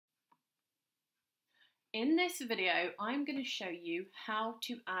In this video, I'm going to show you how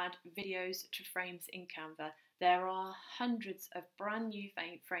to add videos to frames in Canva. There are hundreds of brand new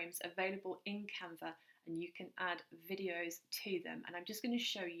frames available in Canva and you can add videos to them. And I'm just going to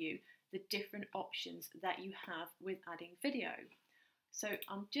show you the different options that you have with adding video. So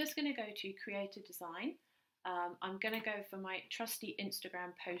I'm just going to go to Create a Design. I'm going to go for my trusty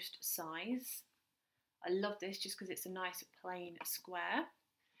Instagram post size. I love this just because it's a nice plain square.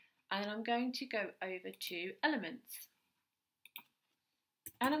 And I'm going to go over to Elements.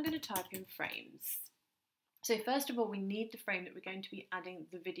 And I'm going to type in frames. So first of all, we need the frame that we're going to be adding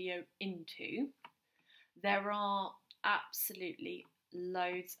the video into. There are absolutely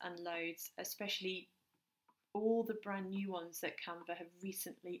loads and loads, especially all the brand new ones that Canva have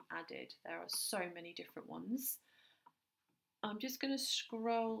recently added. There are so many different ones. I'm just going to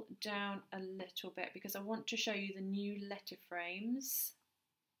scroll down a little bit because I want to show you the new letter frames.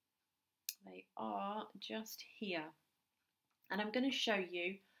 They are just here. And I'm going to show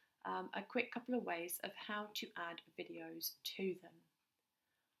you a quick couple of ways of how to add videos to them.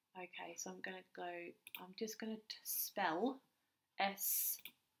 Okay, so I'm just going to spell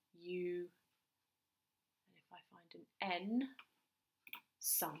S-U, and if I find an N,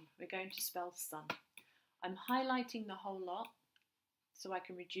 sun. We're going to spell sun. I'm highlighting the whole lot so I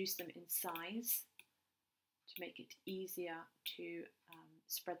can reduce them in size to make it easier to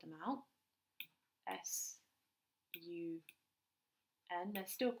spread them out. S-U-N, they're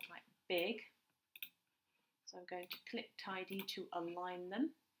still quite big, so I'm going to click tidy to align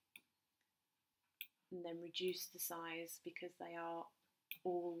them and then reduce the size because they are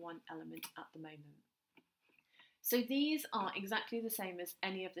all one element at the moment. So these are exactly the same as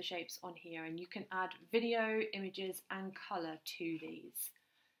any of the shapes on here, and you can add video, images and colour to these.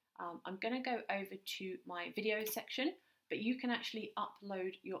 I'm going to go over to my video section, but you can actually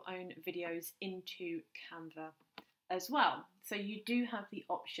upload your own videos into Canva as well. So you do have the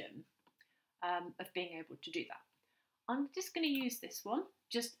option of being able to do that. I'm just going to use this one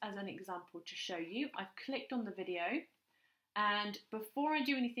just as an example to show you. I've clicked on the video, and before I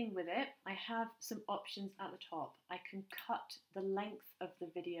do anything with it, I have some options at the top. I can cut the length of the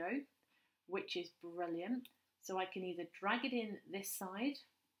video, which is brilliant. So I can either drag it in this side,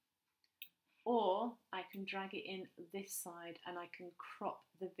 or I can drag it in this side and I can crop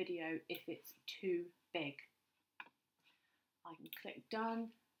the video if it's too big. I can click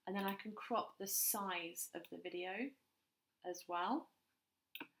done, and then I can crop the size of the video as well.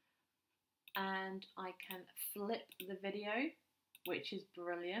 And I can flip the video, which is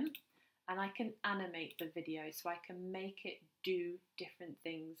brilliant. And I can animate the video so I can make it do different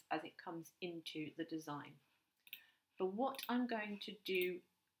things as it comes into the design. But what I'm going to do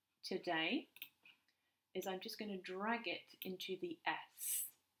today is I'm just going to drag it into the S,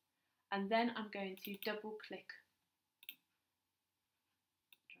 and then I'm going to double click,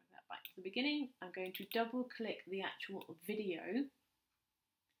 drag that back to the beginning. I'm going to double click the actual video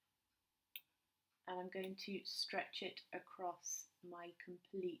and I'm going to stretch it across my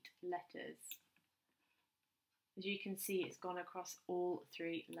complete letters. As you can see, it's gone across all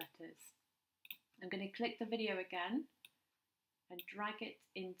three letters. I'm going to click the video again and drag it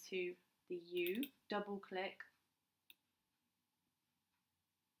into the U, double click,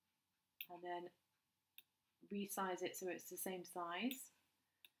 and then resize it so it's the same size.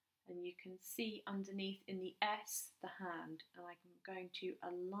 And you can see underneath in the S, the hand, and I'm going to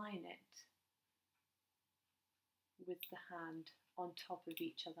align it with the hand on top of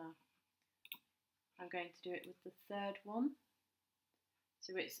each other. I'm going to do it with the third one.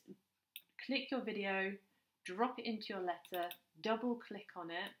 So it's click your video, drop it into your letter, double click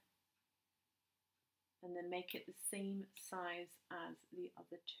on it, and then make it the same size as the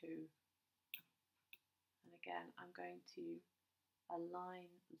other two. And again, I'm going to align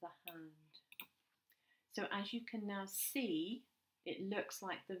the hand. So as you can now see, it looks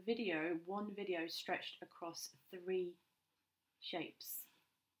like the video, one video stretched across three shapes.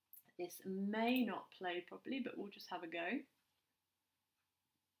 This may not play properly, but we'll just have a go.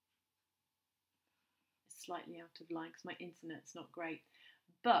 It's slightly out of line because my internet's not great.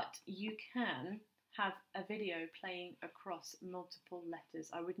 But you can have a video playing across multiple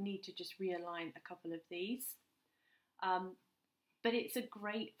letters. I would need to just realign a couple of these. But it's a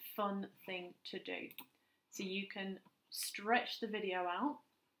great fun thing to do. So you can stretch the video out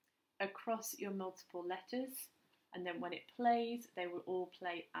across your multiple letters, and then when it plays, they will all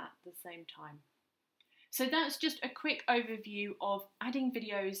play at the same time. So that's just a quick overview of adding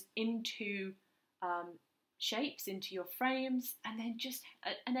videos into shapes, into your frames, and then just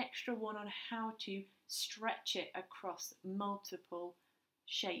an extra one on how to stretch it across multiple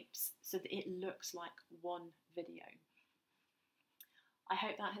shapes so that it looks like one video. I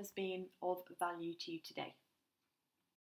hope that has been of value to you today.